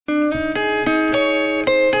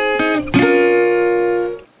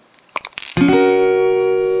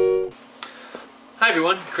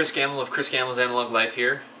everyone, Chris Gamble of Chris Gamble's Analog Life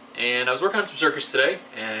here, and I was working on some circuits today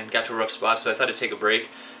and got to a rough spot, so I thought I'd take a break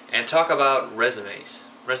and talk about resumes.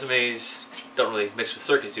 Resumes don't really mix with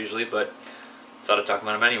circuits usually, but thought I'd talk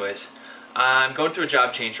about them anyways. I'm going through a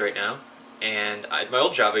job change right now, and my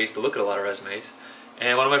old job I used to look at a lot of resumes,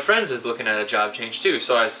 and one of my friends is looking at a job change too,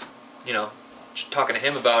 so I was, talking to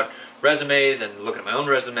him about resumes and looking at my own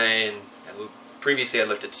resume, and previously I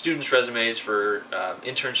looked at students' resumes for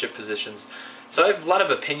internship positions. So I have a lot of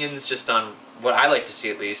opinions just on what I like to see,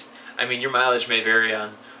 at least. I mean, your mileage may vary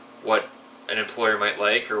on what an employer might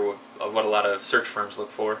like or what a lot of search firms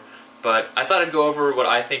look for, but I thought I'd go over what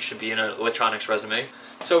I think should be in an electronics resume.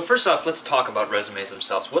 So first off, let's talk about resumes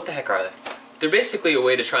themselves. What the heck are they? They're basically a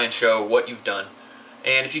way to try and show what you've done.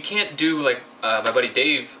 And if you can't do like my buddy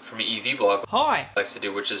Dave from the EV blog likes to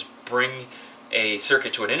do, which is bring a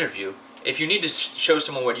circuit to an interview, if you need to show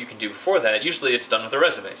someone what you can do before that, usually it's done with a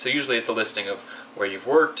resume. So usually it's a listing of where you've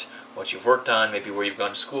worked, what you've worked on, maybe where you've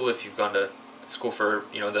gone to school, if you've gone to school for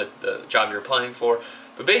the job you're applying for.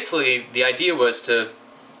 But basically the idea was to,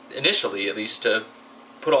 initially at least, to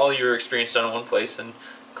put all your experience down in one place and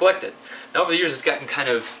collect it. Now over the years it's gotten kind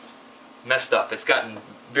of messed up. It's gotten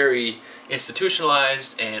very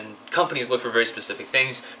institutionalized, and companies look for very specific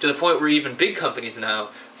things, to the point where even big companies now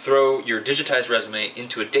throw your digitized resume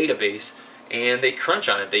into a database and they crunch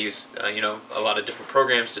on it. They use a lot of different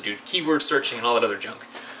programs to do keyword searching and all that other junk.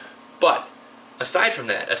 But aside from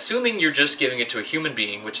that, assuming you're just giving it to a human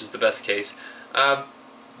being, which is the best case,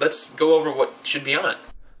 let's go over what should be on it.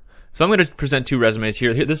 So I'm going to present two resumes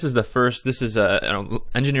here. This is the first. This is an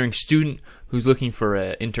engineering student who's looking for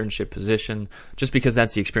an internship position, just because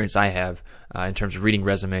that's the experience I have in terms of reading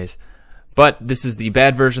resumes. But this is the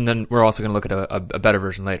bad version, then we're also going to look at a better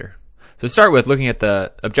version later. So to start with, looking at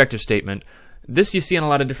the objective statement, this you see on a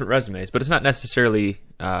lot of different resumes, but it's not necessarily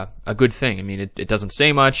a good thing. I mean, it doesn't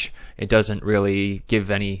say much. It doesn't really give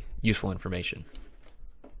any useful information.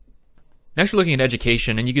 Next, we're looking at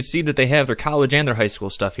education, and you can see that they have their college and their high school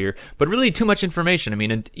stuff here, but really too much information. I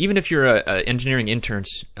mean, even if you're an engineering intern,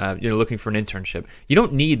 looking for an internship, you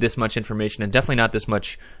don't need this much information, and definitely not this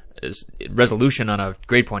much resolution on a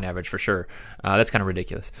grade point average for sure. That's kind of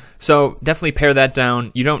ridiculous. So definitely pare that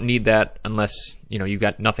down. You don't need that unless you've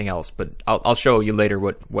got nothing else. But I'll show you later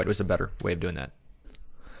what was a better way of doing that.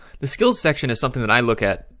 The skills section is something that I look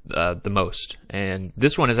at the most, and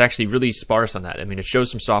this one is actually really sparse on that. I mean, it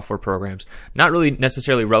shows some software programs, not really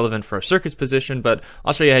necessarily relevant for a circuits position, but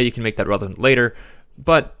I'll show you how you can make that relevant later.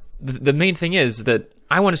 But the main thing is that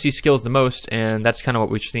I want to see skills the most, and that's kind of what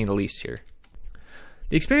we've seen the least here.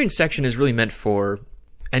 The experience section is really meant for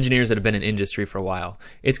engineers that have been in industry for a while.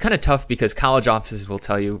 It's kind of tough because college offices will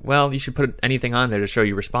tell you, well, you should put anything on there to show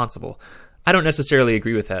you're responsible. I don't necessarily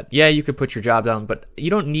agree with that. Yeah, you could put your job down, but you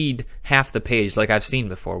don't need half the page like I've seen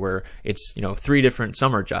before where it's, 3 different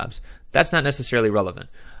summer jobs. That's not necessarily relevant.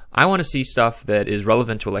 I want to see stuff that is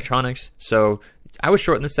relevant to electronics, so I would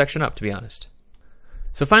shorten this section up, to be honest.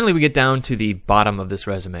 So finally we get down to the bottom of this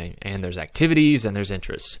resume, and there's activities and there's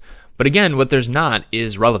interests. But again, what there's not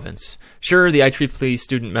is relevance. Sure, the IEEE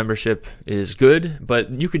student membership is good, but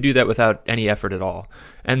you could do that without any effort at all.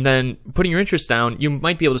 And then putting your interests down, you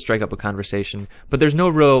might be able to strike up a conversation, but there's no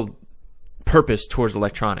real purpose towards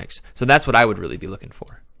electronics. So that's what I would really be looking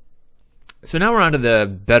for. So now we're on to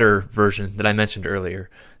the better version that I mentioned earlier.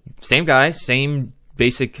 Same guy, same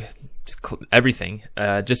basic everything,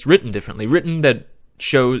 just written differently. Written that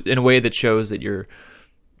shows in a way that shows that you're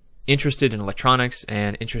interested in electronics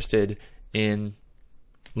and interested in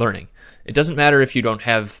learning. It doesn't matter if you don't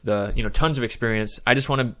have the tons of experience. I just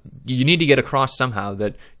want to. You need to get across somehow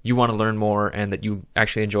that you want to learn more and that you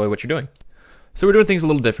actually enjoy what you're doing. So we're doing things a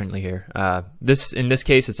little differently here. In this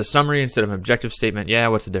case, it's a summary instead of an objective statement. Yeah,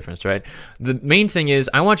 what's the difference, right? The main thing is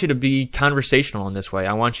I want you to be conversational in this way.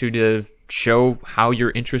 I want you to show how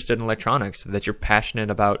you're interested in electronics, that you're passionate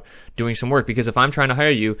about doing some work. Because if I'm trying to hire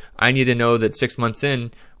you, I need to know that 6 months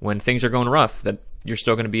in, when things are going rough, that you're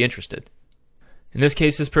still going to be interested. In this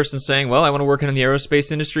case, this person's saying, well, I want to work in the aerospace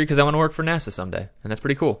industry because I want to work for NASA someday. And that's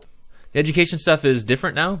pretty cool. The education stuff is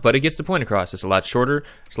different now, but it gets the point across. It's a lot shorter,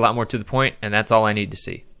 it's a lot more to the point, and that's all I need to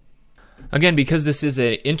see. Again, because this is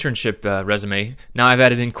an internship resume, now I've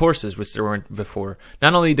added in courses, which there weren't before.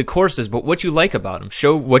 Not only the courses, but what you like about them.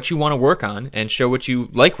 Show what you want to work on, and show what you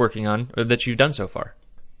like working on, or that you've done so far.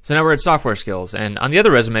 So now we're at software skills, and on the other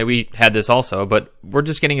resume we had this also, but we're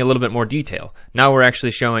just getting a little bit more detail. Now we're actually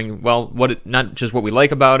showing, well, not just what we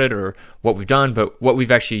like about it or what we've done, but what we've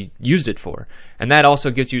actually used it for. And that also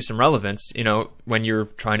gives you some relevance, when you're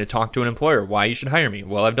trying to talk to an employer, why you should hire me.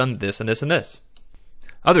 Well, I've done this and this and this.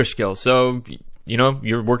 Other skills, so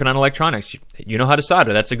you're working on electronics. You know how to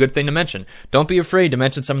solder. That's a good thing to mention. Don't be afraid to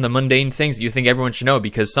mention some of the mundane things that you think everyone should know,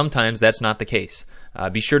 because sometimes that's not the case.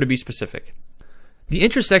 Be sure to be specific. The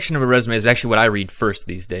interest section of a resume is actually what I read first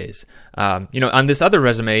these days. On this other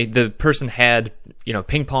resume, the person had,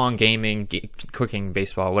 ping pong, gaming, cooking,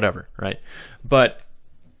 baseball, whatever, right? But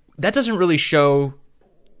that doesn't really show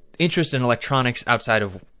interest in electronics outside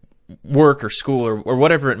of work or school or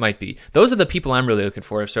whatever it might be. Those are the people I'm really looking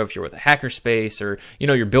for. So if you're with a hackerspace, or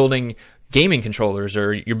you're building gaming controllers,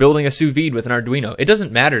 or you're building a sous vide with an Arduino, it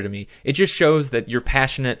doesn't matter to me. It just shows that you're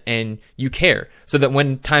passionate and you care, so that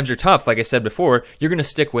when times are tough, like I said before, you're going to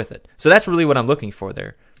stick with it. So that's really what I'm looking for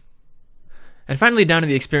there. And finally, down to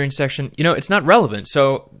the experience section, it's not relevant.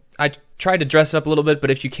 So I tried to dress it up a little bit, but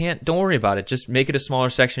if you can't, don't worry about it. Just make it a smaller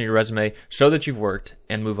section of your resume, show that you've worked,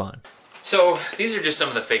 and move on. So these are just some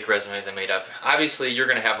of the fake resumes I made up. Obviously, you're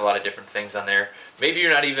going to have a lot of different things on there. Maybe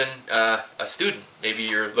you're not even a student. Maybe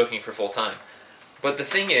you're looking for full-time. But the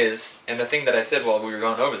thing is, and the thing that I said while we were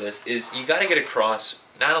going over this, is you got to get across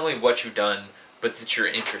not only what you've done, but that you're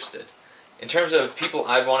interested. In terms of people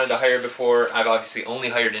I've wanted to hire before, I've obviously only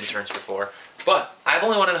hired interns before, but I've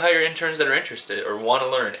only wanted to hire interns that are interested or want to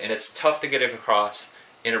learn, and it's tough to get it across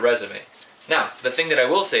in a resume. Now, the thing that I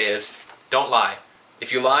will say is, don't lie.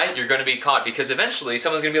 If you lie, you're going to be caught, because eventually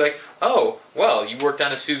someone's going to be like, oh, well, you worked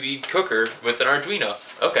on a sous vide cooker with an Arduino.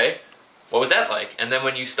 Okay, what was that like? And then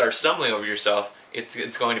when you start stumbling over yourself,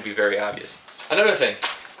 it's going to be very obvious. Another thing,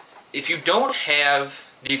 if you don't have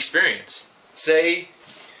the experience, say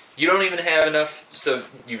you don't even have enough, so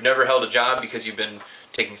you've never held a job because you've been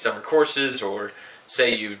taking summer courses, or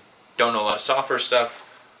say you don't know a lot of software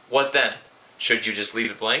stuff, what then? Should you just leave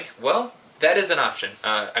it blank? Well, that is an option.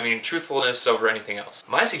 Truthfulness over anything else.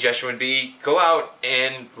 My suggestion would be go out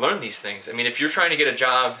and learn these things. If you're trying to get a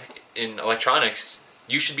job in electronics,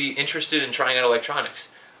 you should be interested in trying out electronics.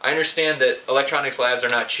 I understand that electronics labs are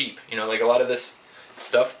not cheap. Like a lot of this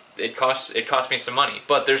stuff, it costs me some money.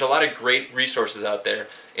 But there's a lot of great resources out there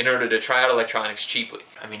in order to try out electronics cheaply.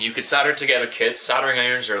 You could solder together kits. Soldering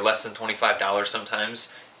irons are less than $25 sometimes.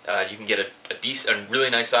 You can get a really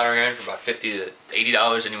nice soldering iron for about $50 to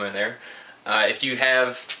 $80, anywhere in there. If you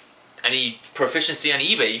have any proficiency on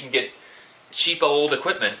eBay, you can get cheap old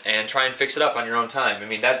equipment and try and fix it up on your own time.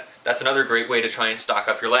 That's another great way to try and stock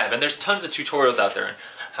up your lab. And there's tons of tutorials out there on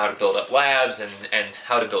how to build up labs and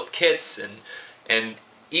how to build kits. And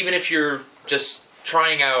even if you're just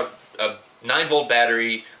trying out a 9-volt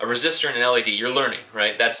battery, a resistor, and an LED, you're learning,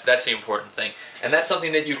 right? That's the important thing. And that's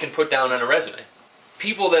something that you can put down on a resume.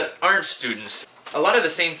 People that aren't students, a lot of the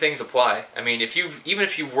same things apply. Even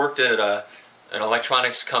if you've worked at an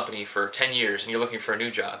electronics company for 10 years and you're looking for a new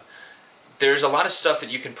job, there's a lot of stuff that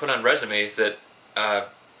you can put on resumes that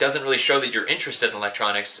doesn't really show that you're interested in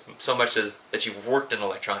electronics so much as that you've worked in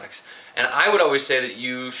electronics. And I would always say that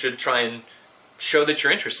you should try and show that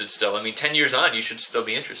you're interested still. 10 years on, you should still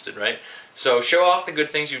be interested, right? So show off the good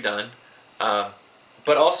things you've done,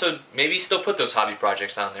 but also maybe still put those hobby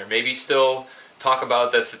projects on there. Maybe still talk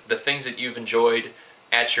about the things that you've enjoyed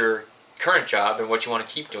at your current job and what you want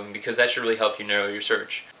to keep doing, because that should really help you narrow your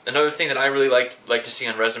search. Another thing that I really like to see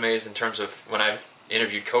on resumes in terms of when I've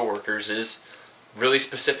interviewed coworkers is really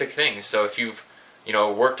specific things. So if you've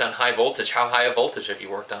worked on high voltage, how high a voltage have you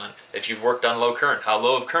worked on? If you've worked on low current, how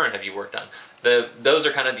low of current have you worked on? Those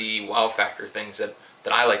are kind of the wow factor things that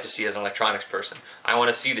I like to see as an electronics person. I want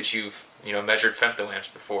to see that you've measured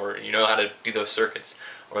femtoamps before, you know how to do those circuits,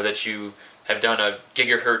 or that you have done a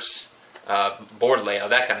gigahertz board layout,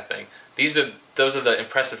 that kind of thing. Those are the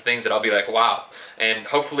impressive things that I'll be like, wow. And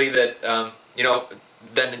hopefully that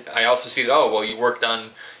then I also see that, oh well, you worked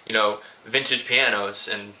on vintage pianos,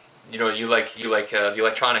 and you like the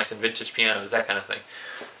electronics and vintage pianos, that kind of thing.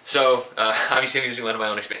 So obviously I'm using one of my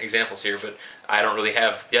own examples here, but I don't really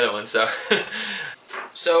have the other one.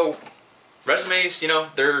 So resumes,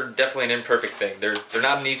 they're definitely an imperfect thing. They're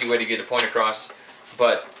not an easy way to get a point across,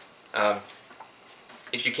 but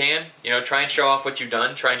if you can, try and show off what you've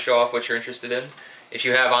done. Try and show off what you're interested in. If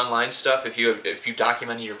you have online stuff, if you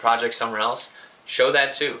documented your project somewhere else, show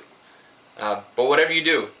that too. But whatever you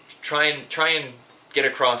do, try and get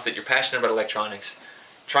across that you're passionate about electronics.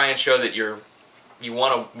 Try and show that you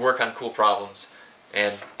want to work on cool problems,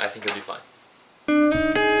 and I think you'll do fine.